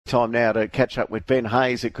Time now to catch up with Ben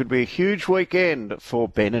Hayes. It could be a huge weekend for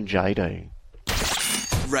Ben and JD.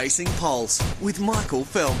 Racing Pulse with Michael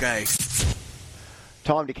Felgate.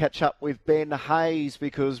 Time to catch up with Ben Hayes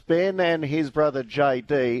because Ben and his brother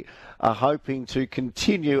JD are hoping to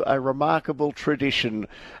continue a remarkable tradition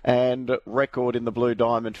and record in the Blue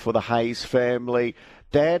Diamond for the Hayes family.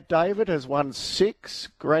 Dad David has won 6,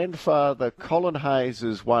 grandfather Colin Hayes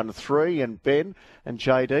has won 3, and Ben and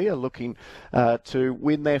JD are looking to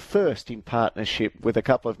win their first in partnership with a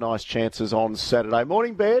couple of nice chances on Saturday.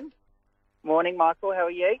 Morning, Ben. Morning, Michael. How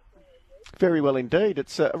are you? Very well indeed.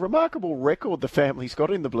 It's a remarkable record the family's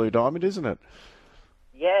got in the Blue Diamond, isn't it?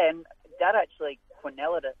 Yeah, and Dad actually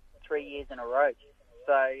quinelled it 3 years in a row.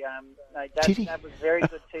 So Dad was a very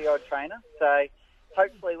good 2-year-old trainer. So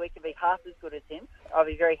hopefully we can be half as good as him. I'll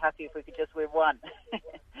be very happy if we could just win one.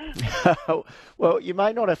 Well, you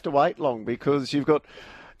may not have to wait long because you've got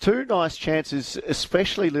 2 nice chances,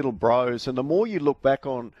 especially Little Bros. And the more you look back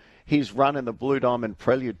on his run in the Blue Diamond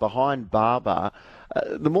Prelude behind Barber,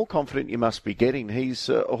 the more confident you must be getting. He's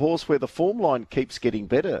a horse where the form line keeps getting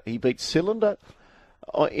better. He beat Cylinder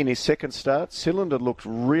in his second start. Cylinder looked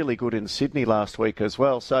really good in Sydney last week as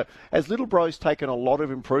well. So has Little Bro's taken a lot of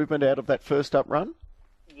improvement out of that first up run?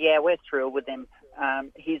 Yeah, we're thrilled with him.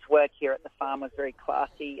 His work here at the farm was very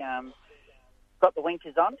classy. Got the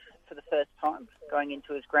winkers on for the first time going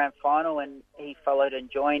into his grand final, and he followed and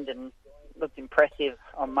joined and looked impressive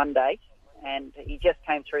on Monday. And he just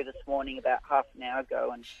came through this morning about half an hour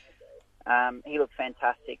ago, and he looked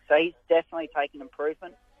fantastic. So he's definitely taken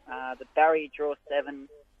improvement. The barrier draw 7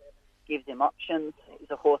 gives him options. He's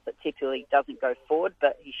a horse that typically doesn't go forward,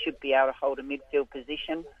 but he should be able to hold a midfield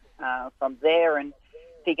position from there. And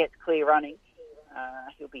if he gets clear running,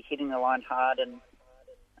 he'll be hitting the line hard. And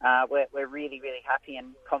we're really, really happy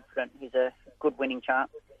and confident he's a good winning chance.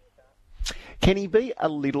 Can he be a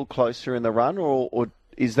little closer in the run, or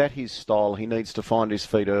is that his style? He needs to find his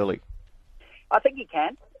feet early. I think he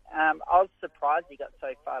can. I was surprised he got so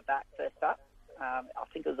far back first up. I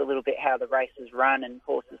think it was a little bit how the race was run and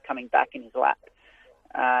horses coming back in his lap.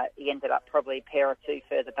 He ended up probably a pair or 2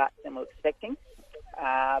 further back than we were expecting.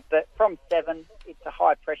 But from 7, it's a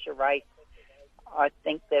high-pressure race. I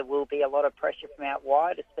think there will be a lot of pressure from out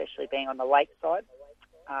wide, especially being on the lake side.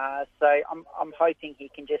 So I'm hoping he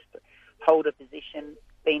can just hold a position,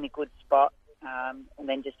 be in a good spot, and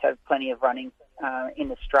then just have plenty of running in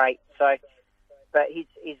the straight. So, but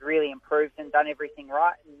he's really improved and done everything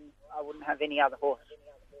right, and I wouldn't have any other horse.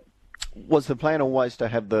 Was the plan always to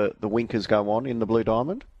have the winkers go on in the Blue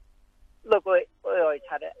Diamond? Look, we always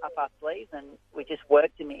had it up our sleeves, and we just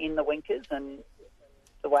worked him in the winkers, and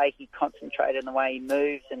the way he concentrated and the way he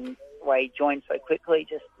moved and the way he joined so quickly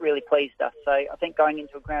just really pleased us. So I think going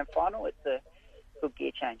into a grand final, it's a good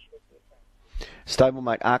gear change.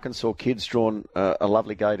 Stablemate Arkansas Kid's drawn a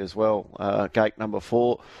lovely gate as well. Gate number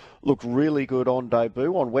 4 looked really good on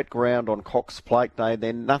debut, on wet ground on Cox Plate Day.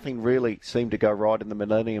 Then nothing really seemed to go right in the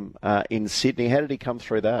Millennium in Sydney. How did he come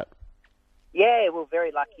through that? Yeah, we were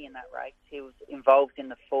very lucky in that race. He was involved in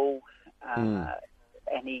the full, and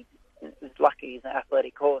he was lucky he's an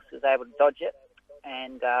athletic horse. He was able to dodge it.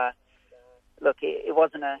 And look, it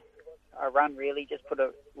wasn't a run really, just put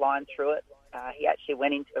a line through it. He actually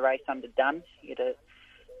went into the race underdone. He had a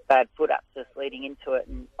bad foot abscess leading into it,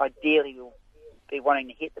 and ideally we'll be wanting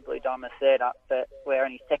to hit the Blue Diamond third up, but we're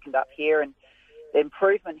only second up here, and the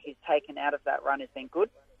improvement he's taken out of that run has been good.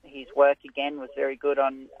 His work again was very good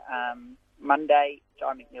on Monday.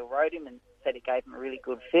 Jai McNeil rode him and said it gave him a really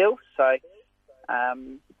good feel. So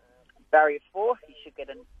barrier 4, he should get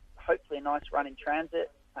hopefully a nice run in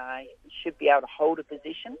transit. He should be able to hold a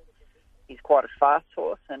position. He's quite a fast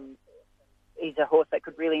horse, and he's a horse that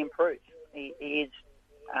could really improve. He is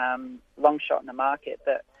long shot in the market,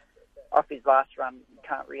 but off his last run, you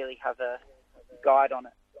can't really have a guide on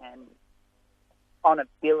it. And on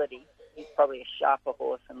ability, he's probably a sharper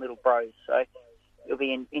horse than Little Bros. So it'll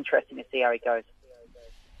be interesting to see how he goes.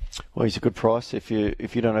 Well, he's a good price if you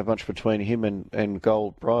don't have much between him and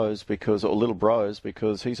Gold Bros or Little Bros,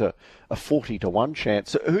 because he's a 40-1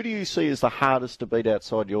 chance. So who do you see as the hardest to beat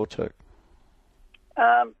outside your 2?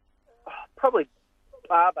 Probably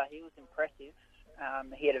Barber. He was impressive.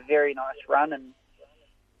 He had a very nice run, and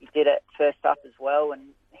he did it first up as well, and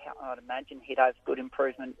I'd imagine he'd have good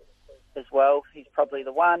improvement as well. He's probably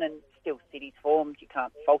the one, and still City's formed. You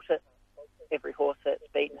can't fault it. Every horse that's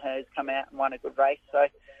beaten her has come out and won a good race. So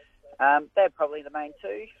they're probably the main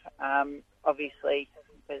 2. Obviously,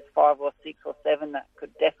 there's 5 or 6 or 7 that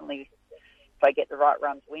could definitely, if they get the right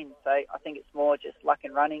runs, win. So I think it's more just luck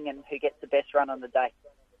and running and who gets the best run on the day.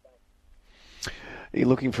 Are you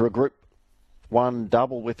looking for a group won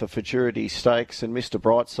double with the Futurity Stakes, and Mr.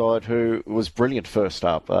 Brightside, who was brilliant first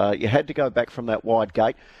up. You had to go back from that wide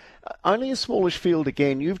gate. Only a smallish field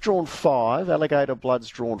again. You've drawn 5. Alligator Blood's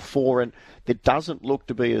drawn 4, and there doesn't look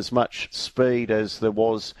to be as much speed as there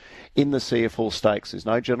was in the CFL Stakes. There's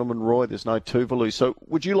no Gentleman Roy, there's no Tuvalu. So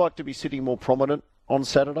would you like to be sitting more prominent on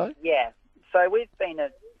Saturday? Yeah. So we've been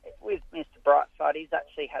with Mr. Brightside. He's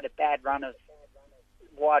actually had a bad run of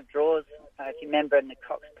wide draws. If you remember in the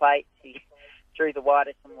Cox Plate, he drew the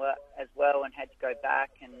widest as well and had to go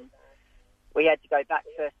back, and we had to go back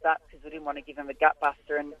first up because we didn't want to give him a gut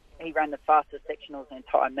buster, and he ran the fastest sectionals the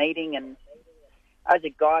entire meeting. And as a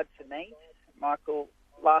guide for me, Michael,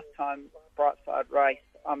 last time Brightside raced,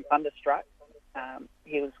 I'm thunderstruck.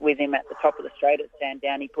 He was with him at the top of the straight at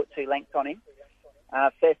Sandown. He put 2 lengths on him.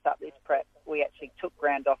 First up this prep, we actually took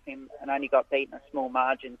ground off him and only got beaten a small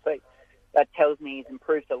margin. So that tells me he's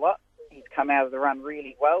improved a lot. He's come out of the run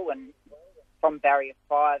really well, and from barrier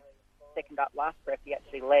 5, second up last prep, he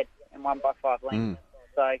actually led and won by 5 lengths.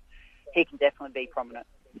 So he can definitely be prominent.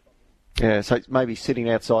 Yeah, so maybe sitting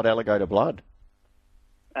outside Alligator Blood.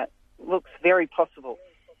 Looks very possible.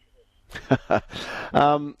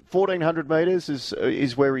 1,400 metres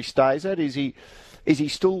is where he stays at. Is he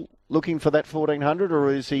still looking for that 1,400, or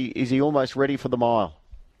is he almost ready for the mile?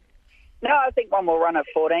 No, I think one more run at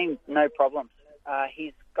 14, no problems.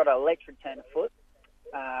 He's got an electric turn of foot.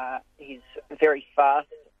 He's a very fast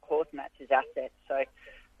horse, and that's his asset. So I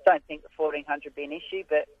don't think the 1,400 will be an issue,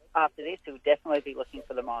 but after this, he'll definitely be looking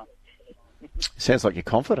for the mile. Sounds like you're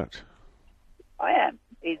confident. I am.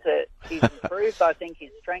 He's improved. I think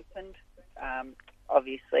he's strengthened.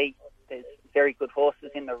 Obviously, there's very good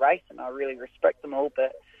horses in the race, and I really respect them all,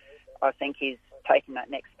 but I think he's taken that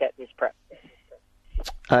next step this prep.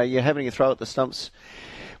 You're having a throw at the stumps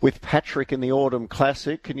with Patrick in the Autumn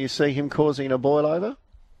Classic. Can you see him causing a boil over?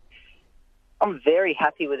 I'm very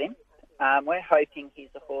happy with him. We're hoping he's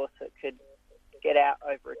a horse that could get out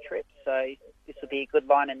over a trip, so this will be a good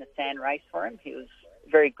line in the sand race for him. He was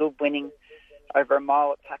very good winning over a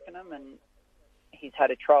mile at Pakenham, and he's had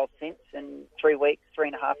a trial since, and 3.5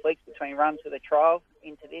 weeks between runs with a trial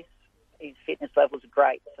into this. His fitness levels are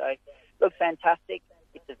great, so looks fantastic.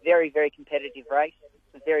 It's a very, very competitive race.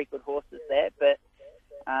 Some very good horses there, but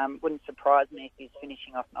wouldn't surprise me if he's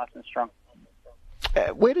finishing off nice and strong.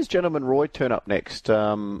 Where does Gentleman Roy turn up next?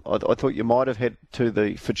 I thought you might have head to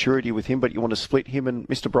the Futurity with him, but you want to split him and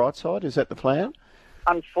Mr. Brightside? Is that the plan?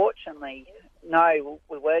 Unfortunately, no.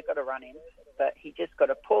 We were going to run him, but he just got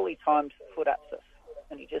a poorly timed foot abscess,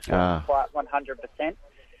 and he just wasn't quite 100%.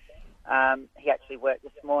 He actually worked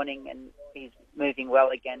this morning, and he's moving well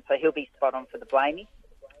again, so he'll be spot on for the Blamey.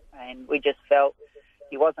 And we just felt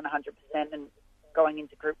he wasn't 100%, and going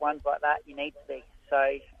into Group 1s like that, you need to be.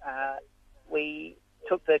 So we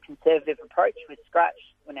took the conservative approach with Scratch.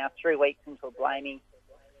 We're now 3 weeks into a Blamey.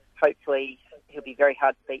 Hopefully he'll be very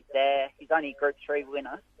hard to beat there. He's only a Group 3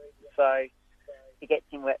 winner, so he gets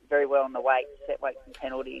him very well on the weight, set weights and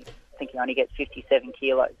penalties. I think he only gets 57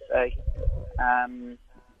 kilos. So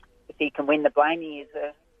if he can win the Blamey, he's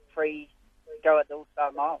a free go at the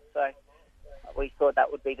All-Star Mile. So we thought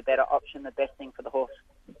that would be the better option, the best thing for the horse.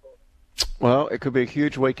 Well, it could be a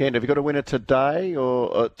huge weekend. Have you got a winner today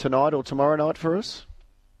or tonight or tomorrow night for us?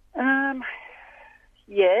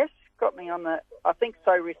 Yes, got me on the... I think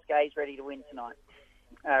So Risque is ready to win tonight.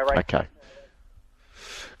 Okay.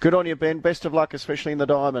 Good on you, Ben. Best of luck, especially in the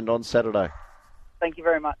Diamond on Saturday. Thank you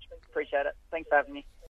very much. Appreciate it. Thanks for having me.